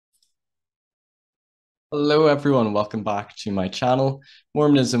Hello, everyone. Welcome back to my channel,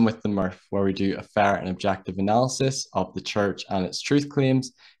 Mormonism with the Murph, where we do a fair and objective analysis of the church and its truth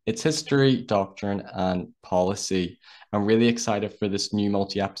claims, its history, doctrine, and policy. I'm really excited for this new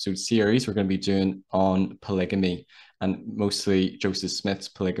multi-episode series we're going to be doing on polygamy and mostly Joseph Smith's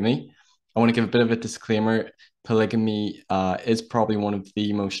polygamy. I want to give a bit of a disclaimer. Polygamy is probably one of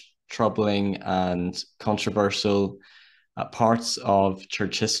the most troubling and controversial parts of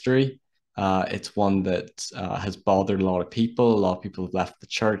church history. It's one that has bothered a lot of people. A lot of people have left the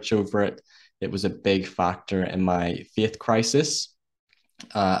church over it. It was a big factor in my faith crisis.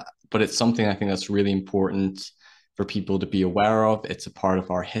 But it's something I think that's really important for people to be aware of. It's a part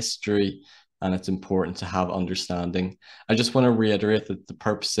of our history and it's important to have understanding. I just want to reiterate that the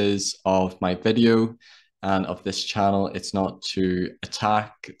purposes of my video and of this channel, it's not to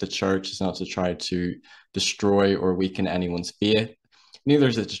attack the church, it's not to try to destroy or weaken anyone's faith. Neither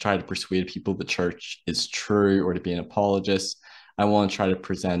is it to try to persuade people the church is true or to be an apologist. I want to try to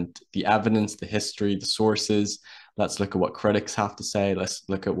present the evidence, the history, the sources. Let's look at what critics have to say. Let's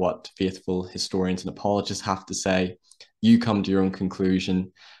look at what faithful historians and apologists have to say. You come to your own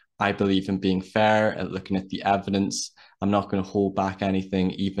conclusion. I believe in being fair at looking at the evidence. I'm not going to hold back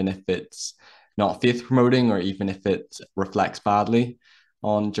anything, even if it's not faith promoting or even if it reflects badly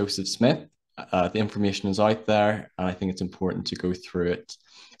on Joseph Smith. The information is out there, and I think it's important to go through it.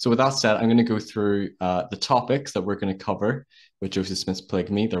 So with that said, I'm going to go through the topics that we're going to cover with Joseph Smith's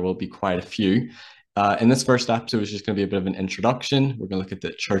polygamy. There will be quite a few. In this first episode, it's just going to be a bit of an introduction. We're going to look at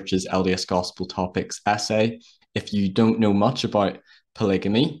the church's LDS Gospel Topics essay. If you don't know much about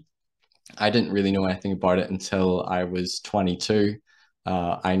polygamy, I didn't really know anything about it until I was 22.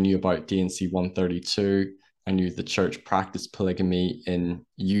 I knew about D&C 132. I knew the church practiced polygamy in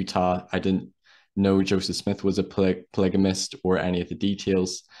Utah. I didn't know Joseph Smith was a polygamist or any of the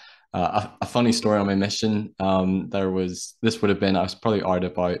details. A funny story on my mission, this would have been, I was probably out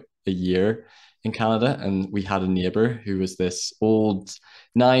about a year in Canada, and we had a neighbor who was this old,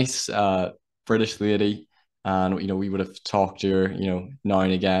 nice British lady. And, we would have talked to her, now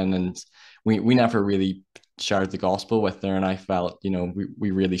and again. And we never really shared the gospel with her. And I felt,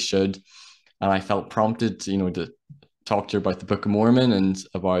 we really should. And I felt prompted, to talk to her about the Book of Mormon and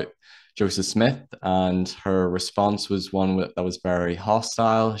about Joseph Smith. And her response was one that was very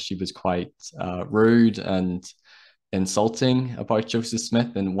hostile. She was quite rude and insulting about Joseph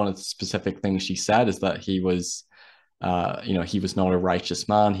Smith. And one of the specific things she said is that he was not a righteous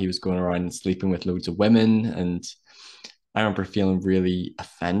man. He was going around and sleeping with loads of women. And I remember feeling really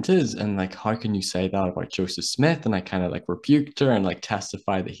offended and like, how can you say that about Joseph Smith? And I kind of like rebuked her and like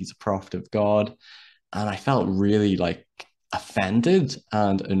testified that he's a prophet of God. And I felt really like offended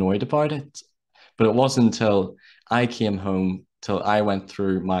and annoyed about it. But it wasn't until I came home, till I went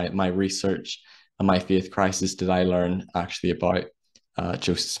through my research and my faith crisis, did I learn actually about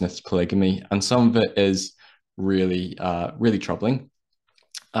Joseph Smith's polygamy. And some of it is really, really troubling.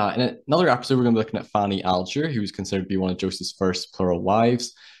 In another episode, we're going to be looking at Fanny Alger, who was considered to be one of Joseph's first plural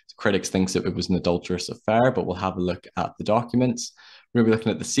wives. Critics think that it was an adulterous affair, but we'll have a look at the documents. We're going to be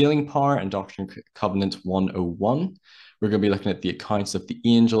looking at the sealing power and Doctrine and Covenant 101. We're going to be looking at the accounts of the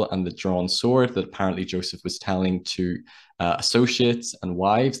angel and the drawn sword that apparently Joseph was telling to associates and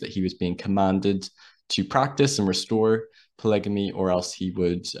wives that he was being commanded to practice and restore polygamy, or else he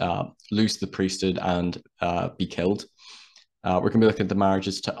would lose the priesthood and be killed. We're going to be looking at the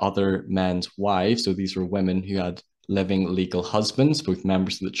marriages to other men's wives. So these were women who had living legal husbands, both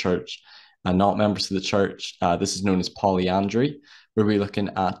members of the church and not members of the church. This is known as polyandry. We'll be looking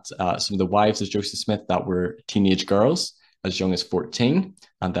at some of the wives of Joseph Smith that were teenage girls as young as 14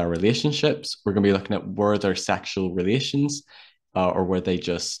 and their relationships. We're going to be looking at, were there sexual relations or were they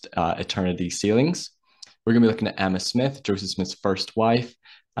just eternity sealings? We're going to be looking at Emma Smith, Joseph Smith's first wife,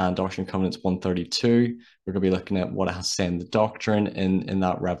 and Doctrine and Covenants 132. We're going to be looking at what it has said in the doctrine in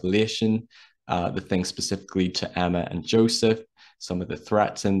that revelation, the things specifically to Emma and Joseph, some of the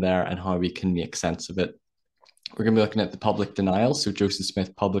threats in there, and how we can make sense of it. We're going to be looking at the public denial. So Joseph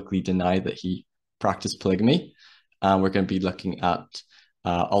Smith publicly denied that he practiced polygamy. And we're going to be looking at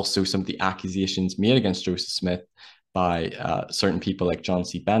also some of the accusations made against Joseph Smith by certain people like John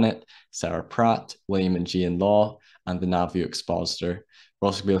C. Bennett, Sarah Pratt, William and Jane Law, and the Nauvoo expositor. We're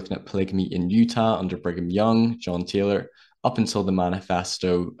also going to be looking at polygamy in Utah under Brigham Young, John Taylor, up until the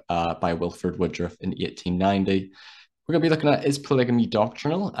manifesto by Wilford Woodruff in 1890. We're going to be looking at, is polygamy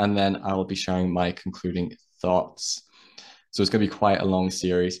doctrinal? And then I will be sharing my concluding thoughts. So it's going to be quite a long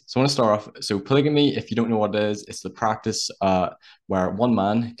series. So I want to start off. So polygamy, if you don't know what it is, it's the practice where one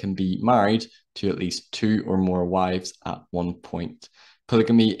man can be married to at least two or more wives at one point.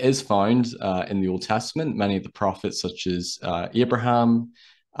 Polygamy is found in the Old Testament. Many of the prophets, such as Abraham,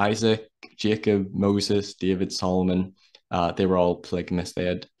 Isaac, Jacob, Moses, David, Solomon, they were all polygamists. They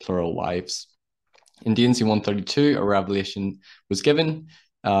had plural wives. In D&C 132, a revelation was given.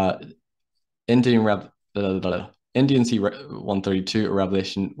 Indian C 132, a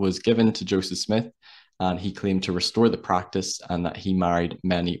revelation was given to Joseph Smith, and he claimed to restore the practice and that he married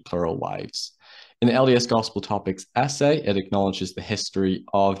many plural wives. In the LDS Gospel Topics essay, it acknowledges the history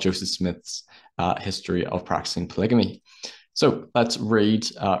of Joseph Smith's history of practicing polygamy. So let's read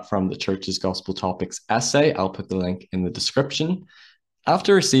from the Church's Gospel Topics essay. I'll put the link in the description.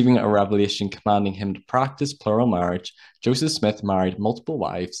 After receiving a revelation commanding him to practice plural marriage, Joseph Smith married multiple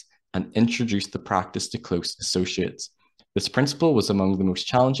wives and introduced the practice to close associates. This principle was among the most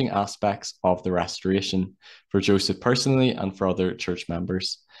challenging aspects of the Restoration for Joseph personally and for other church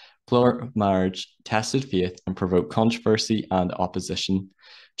members. Plural marriage tested faith and provoked controversy and opposition.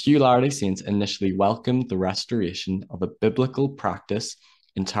 Few Latter-day Saints initially welcomed the restoration of a biblical practice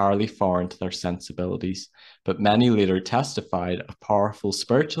entirely foreign to their sensibilities, but many later testified of powerful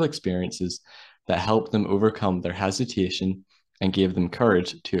spiritual experiences that helped them overcome their hesitation and gave them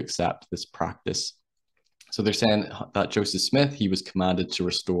courage to accept this practice. So they're saying that Joseph Smith, he was commanded to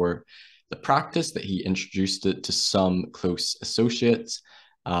restore the practice, that he introduced it to some close associates.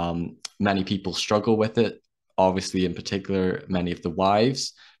 Many people struggle with it, obviously, in particular, many of the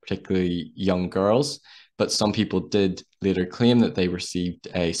wives, particularly young girls. But some people did later claim that they received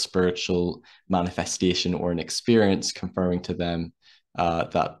a spiritual manifestation or an experience confirming to them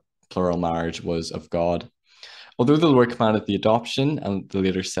that plural marriage was of God. Although the Lord commanded the adoption and the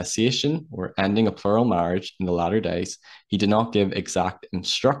later cessation or ending of plural marriage in the latter days, he did not give exact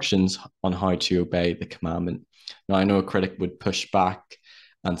instructions on how to obey the commandment. Now, I know a critic would push back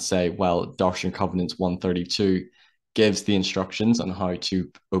and say, well, Doctrine and Covenants 132 gives the instructions on how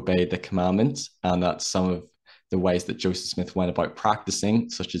to obey the commandments, and that's some of the ways that Joseph Smith went about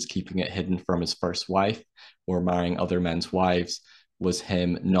practicing, such as keeping it hidden from his first wife or marrying other men's wives, was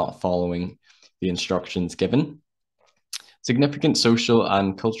him not following the instructions given. Significant social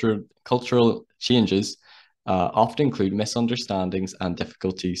and cultural changes often include misunderstandings and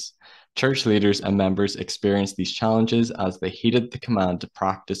difficulties. Church leaders and members experienced these challenges as they heeded the command to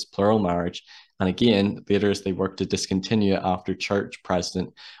practice plural marriage, and again, later as they worked to discontinue it after church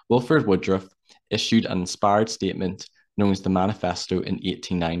president Wilford Woodruff issued an inspired statement known as the Manifesto in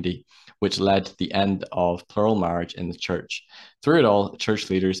 1890, which led to the end of plural marriage in the church. Through it all, church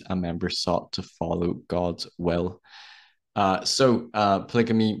leaders and members sought to follow God's will.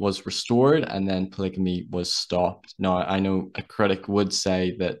 Polygamy was restored and then polygamy was stopped. Now, I know a critic would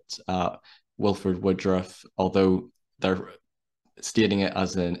say that Wilford Woodruff, although they're stating it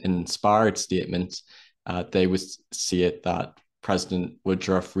as an inspired statement, they would see it that President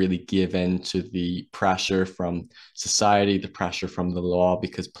Woodruff really gave in to the pressure from society, the pressure from the law,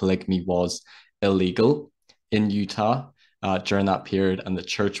 because polygamy was illegal in Utah during that period, and the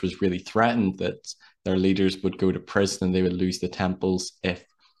church was really threatened that their leaders would go to prison and they would lose the temples if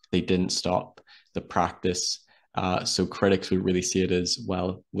they didn't stop the practice. So critics would really see it as,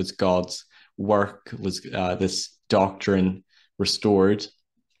 well, was God's work, was this doctrine restored?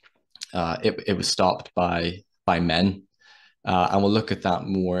 It was stopped by men. And we'll look at that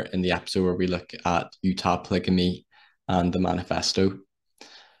more in the episode where we look at Utah polygamy and the manifesto.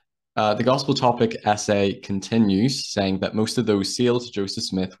 The Gospel Topic essay continues, saying that most of those sealed to Joseph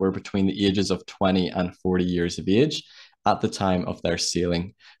Smith were between the ages of 20 and 40 years of age at the time of their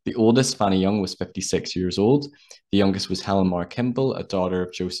sealing. The oldest, Fanny Young, was 56 years old. The youngest was Helen Mar Kimball, a daughter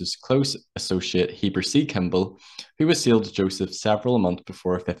of Joseph's close associate, Heber C. Kimball, who was sealed to Joseph several months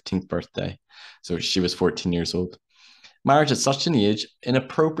before her 15th birthday. So she was 14 years old. Marriage at such an age,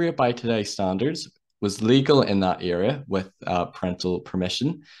 inappropriate by today's standards, was legal in that era with parental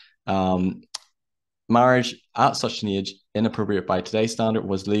permission. Marriage at such an age, inappropriate by today's standard,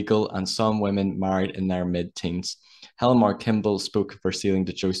 was legal, and some women married in their mid-teens. Helen Mar Kimball spoke of her sealing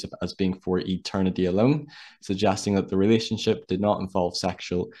to Joseph as being for eternity alone, suggesting that the relationship did not involve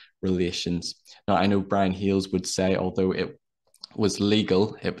sexual relations. Now, I know Brian Hales would say, although it was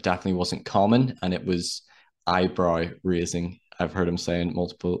legal, it definitely wasn't common, and it was eyebrow raising. I've heard him say on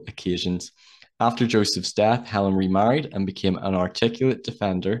multiple occasions. After Joseph's death, Helen remarried and became an articulate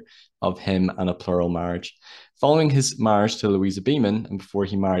defender of him and a plural marriage. Following his marriage to Louisa Beeman, and before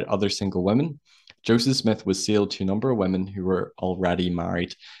he married other single women, Joseph Smith was sealed to a number of women who were already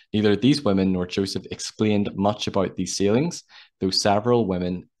married. Neither these women nor Joseph explained much about these sealings, though several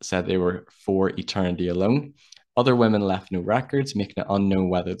women said they were for eternity alone. Other women left no records, making it unknown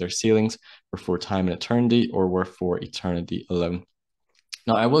whether their sealings were for time and eternity or were for eternity alone.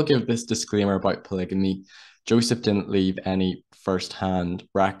 Now, I will give this disclaimer about polygamy. Joseph didn't leave any first-hand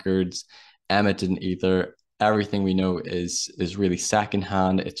records. Emma didn't either. Everything we know is really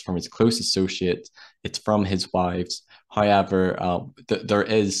secondhand. It's from his close associates. It's from his wives. However, there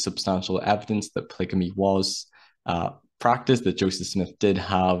is substantial evidence that polygamy was practiced. That Joseph Smith did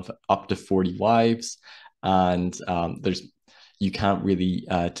have up to 40 wives, and there's you can't really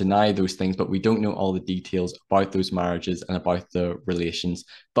deny those things, but we don't know all the details about those marriages and about the relations,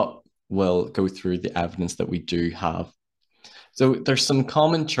 but we'll go through the evidence that we do have. So there's some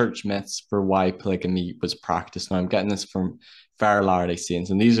common church myths for why polygamy was practiced. Now I'm getting this from Fair Latter-day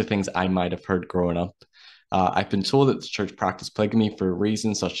Saints, and these are things I might have heard growing up. I've been told that the church practiced polygamy for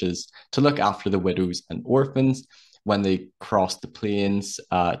reasons such as to look after the widows and orphans when they crossed the plains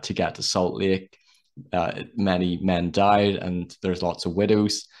to get to Salt Lake. Many men died, and there's lots of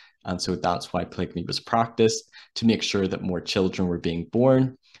widows. And so that's why polygamy was practiced, to make sure that more children were being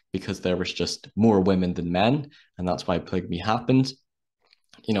born, because there was just more women than men. And that's why polygamy happened.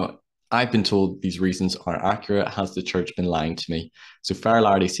 You know, I've been told these reasons are accurate. Has the church been lying to me? So Fair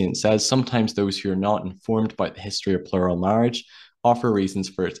Latter-day Saint says, sometimes those who are not informed about the history of plural marriage offer reasons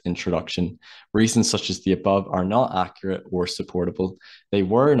for its introduction. Reasons such as the above are not accurate or supportable. They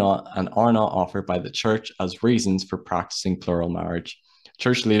were not and are not offered by the church as reasons for practicing plural marriage.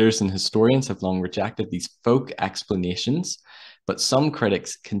 Church leaders and historians have long rejected these folk explanations, but some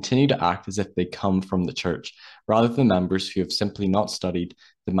critics continue to act as if they come from the church, rather than members who have simply not studied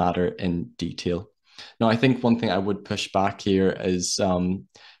the matter in detail. Now, I think one thing I would push back here is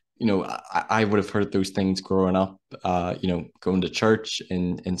I would have heard those things growing up, going to church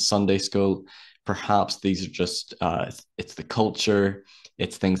in Sunday school. Perhaps these are just, it's the culture,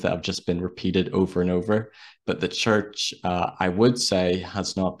 it's things that have just been repeated over and over. But the church, I would say,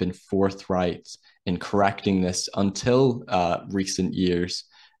 has not been forthright in correcting this until recent years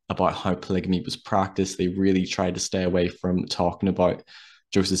about how polygamy was practiced. They really tried to stay away from talking about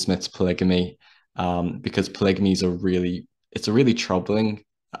Joseph Smith's polygamy because polygamy is it's a really troubling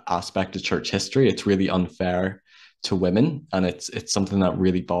aspect of church history. It's really unfair to women, and it's something that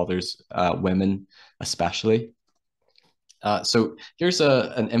really bothers women especially. So here's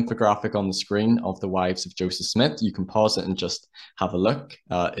an infographic on the screen of the wives of Joseph Smith. You can pause it and just have a look.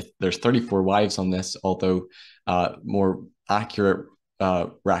 There's 34 wives on this, although more accurate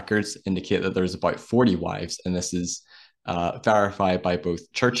records indicate that there's about 40 wives, and this is verified by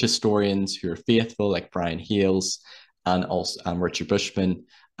both church historians who are faithful, like Brian Hales, and also Richard Bushman,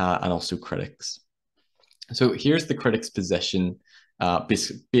 and also critics. So here's the critics' position,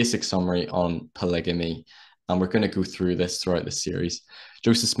 basic summary on polygamy. And we're going to go through this throughout the series.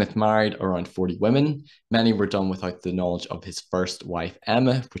 Joseph Smith married around 40 women. Many were done without the knowledge of his first wife,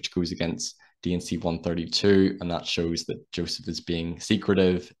 Emma, which goes against D&C 132, and that shows that Joseph is being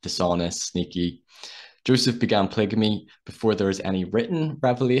secretive, dishonest, sneaky. Joseph began polygamy before there was any written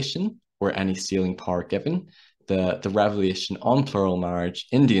revelation or any sealing power given. The revelation on plural marriage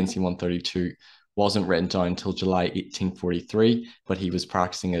in D&C 132 wasn't written down until July 1843, but he was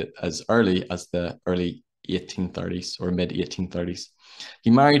practicing it as early as the early 1830s or mid 1830s.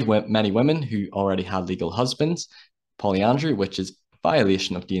 He married many women who already had legal husbands, polyandry, which is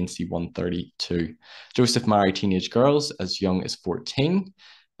violation of D&C 132. Joseph married teenage girls as young as 14,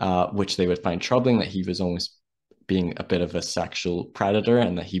 which they would find troubling, that he was almost being a bit of a sexual predator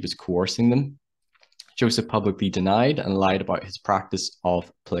and that he was coercing them. Joseph publicly denied and lied about his practice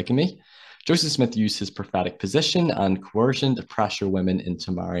of polygamy. Joseph Smith used his prophetic position and coercion to pressure women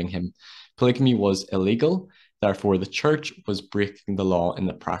into marrying him. Polygamy was illegal, therefore the church was breaking the law in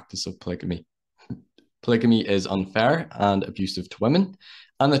the practice of polygamy. Polygamy is unfair and abusive to women,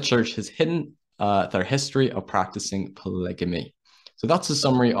 and the church has hidden their history of practicing polygamy. So that's a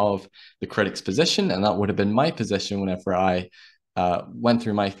summary of the critic's position, and that would have been my position whenever I went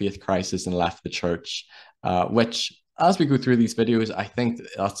through my faith crisis and left the church, which, as we go through these videos, I think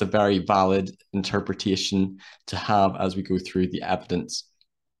that's a very valid interpretation to have as we go through the evidence.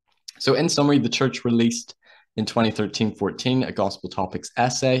 So in summary, the church released in 2013-14 a Gospel Topics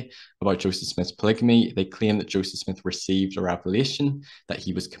essay about Joseph Smith's polygamy. They claim that Joseph Smith received a revelation that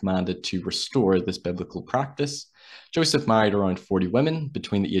he was commanded to restore this biblical practice. Joseph married around 40 women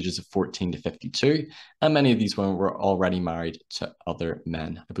between the ages of 14 to 52, and many of these women were already married to other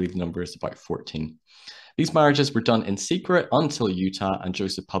men. I believe the number is about 14. These marriages were done in secret until Utah, and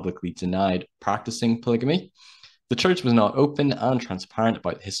Joseph publicly denied practicing polygamy. The church was not open and transparent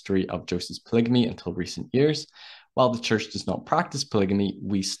about the history of Joseph's polygamy until recent years. While the church does not practice polygamy,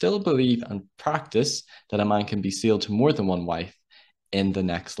 we still believe and practice that a man can be sealed to more than one wife in the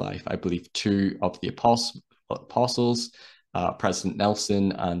next life. I believe two of the apostles President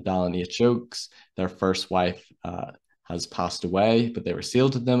Nelson and Dallin H. Oaks. Their first wife has passed away, but they were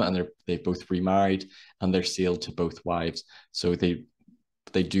sealed to them, and they both remarried, and they're sealed to both wives. So they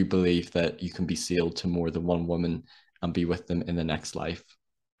do believe that you can be sealed to more than one woman and be with them in the next life.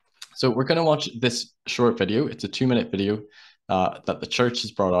 So we're going to watch this short video. It's a 2-minute video that the church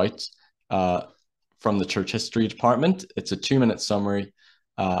has brought out from the church history department. It's a 2-minute summary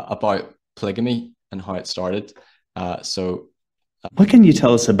about polygamy and how it started. What can you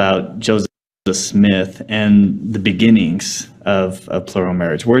tell us about Joseph Smith and the beginnings of plural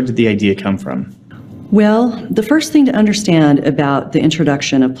marriage? Where did the idea come from? Well, the first thing to understand about the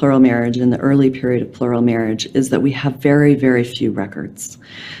introduction of plural marriage in the early period of plural marriage is that we have very, very few records.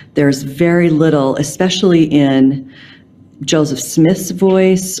 There's very little, especially in Joseph Smith's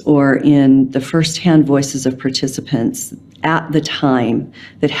voice or in the firsthand voices of participants at the time,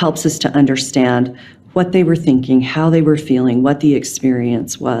 that helps us to understand what they were thinking, how they were feeling, what the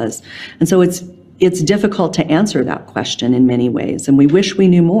experience was. And so it's difficult to answer that question in many ways, and we wish we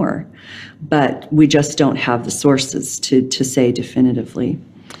knew more, but we just don't have the sources to say definitively.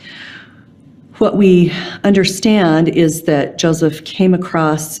 What we understand is that Joseph came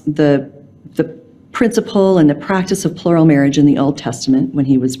across the principle and the practice of plural marriage in the Old Testament when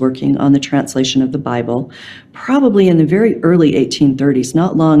he was working on the translation of the Bible, probably in the very early 1830s,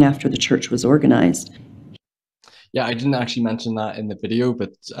 not long after the church was organized. Yeah, I didn't actually mention that in the video,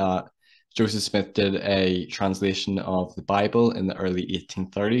 but Joseph Smith did a translation of the Bible in the early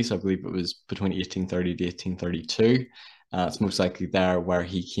 1830s. I believe it was between 1830 to 1832. It's most likely there where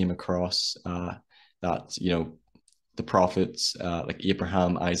he came across that, the prophets like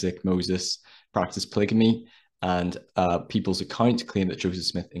Abraham, Isaac, Moses practiced polygamy, and people's accounts claim that Joseph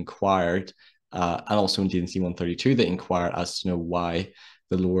Smith inquired, and also in D&C 132, they inquired as to know why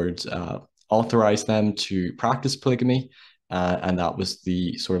the Lord authorized them to practice polygamy, and that was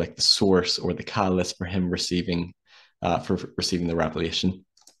the sort of like the source or the catalyst for him receiving the revelation.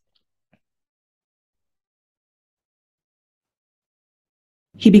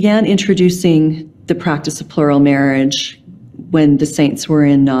 He began introducing the practice of plural marriage when the saints were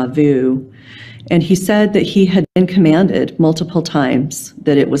in Nauvoo, and he said that he had been commanded multiple times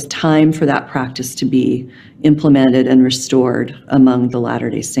that it was time for that practice to be implemented and restored among the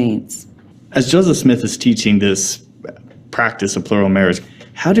Latter-day Saints. As Joseph Smith is teaching this practice of plural marriage,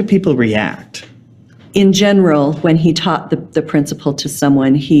 how do people react? In general, when he taught the principle to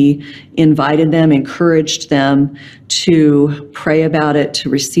someone, he invited them, encouraged them to pray about it, to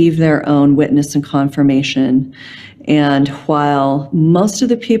receive their own witness and confirmation. And while most of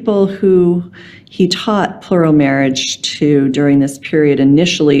the people who he taught plural marriage to during this period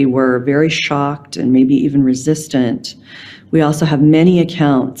initially were very shocked and maybe even resistant, we also have many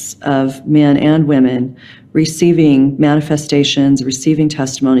accounts of men and women receiving manifestations, receiving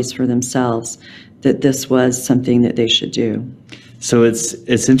testimonies for themselves that this was something that they should do. So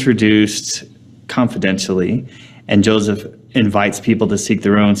it's introduced confidentially, and Joseph invites people to seek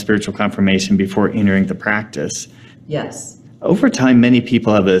their own spiritual confirmation before entering the practice. Yes. Over time, many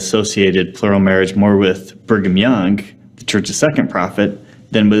people have associated plural marriage more with Brigham Young, the church's second prophet,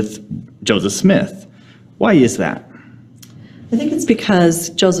 than with Joseph Smith. Why is that? I think it's because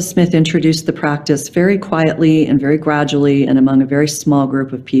Joseph Smith introduced the practice very quietly and very gradually and among a very small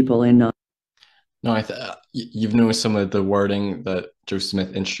group of people in No, you've noticed some of the wording that Joseph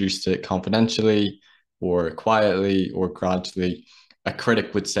Smith introduced it confidentially or quietly or gradually. A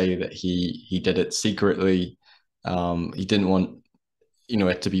critic would say that he did it secretly. He didn't want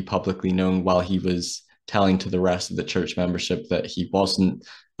it to be publicly known, while he was telling to the rest of the church membership that he wasn't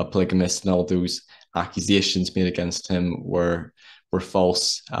a polygamist, and all those accusations made against him were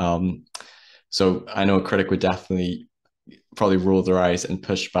false. So I know a critic would definitely probably roll their eyes and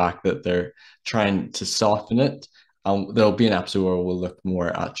push back that they're trying to soften it. There'll be an episode where we'll look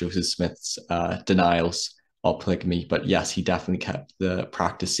more at Joseph Smith's denials of polygamy, but yes, he definitely kept the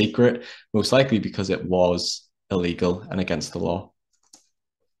practice secret, most likely because it was illegal and against the law.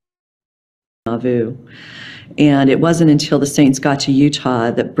 Nauvoo. And it wasn't until the Saints got to Utah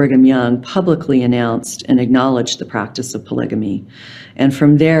that Brigham Young publicly announced and acknowledged the practice of polygamy. And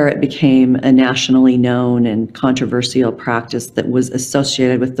from there, it became a nationally known and controversial practice that was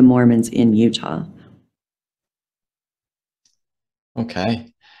associated with the Mormons in Utah.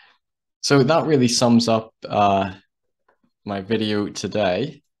 Okay. So that really sums up my video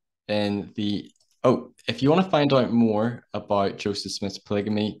today. If you want to find out more about Joseph Smith's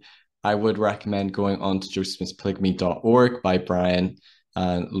polygamy, I would recommend going on to josephsmithpolygamy.org by Brian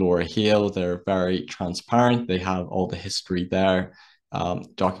and Laura Hale. They're very transparent. They have all the history there,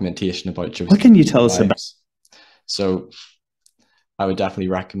 documentation about Joseph. What can you tell us about? So I would definitely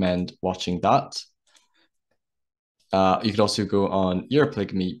recommend watching that. You could also go on Your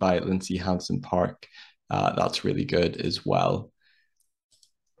Polygamy by Lindsay Hanson Park. That's really good as well.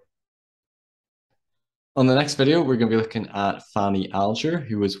 On the next video, we're going to be looking at Fanny Alger,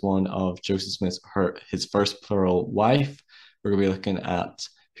 who was one of Joseph Smith's his first plural wife. We're going to be looking at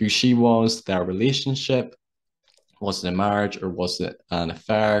who she was, their relationship. Was it a marriage or was it an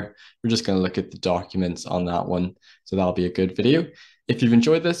affair? We're just going to look at the documents on that one. So that'll be a good video. If you've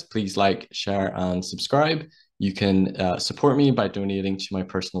enjoyed this, please like, share, and subscribe. You can support me by donating to my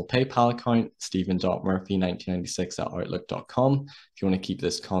personal PayPal account, stephen.murphy1996@outlook.com. If you want to keep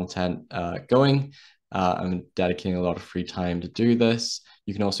this content going. I'm dedicating a lot of free time to do this.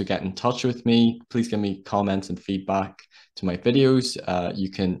 You can also get in touch with me. Please give me comments and feedback to my videos.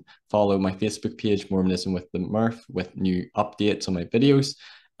 You can follow my Facebook page, Mormonism with the Murph, with new updates on my videos.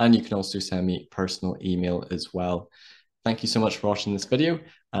 And you can also send me personal email as well. Thank you so much for watching this video,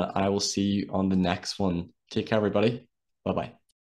 and I will see you on the next one. Take care, everybody. Bye-bye.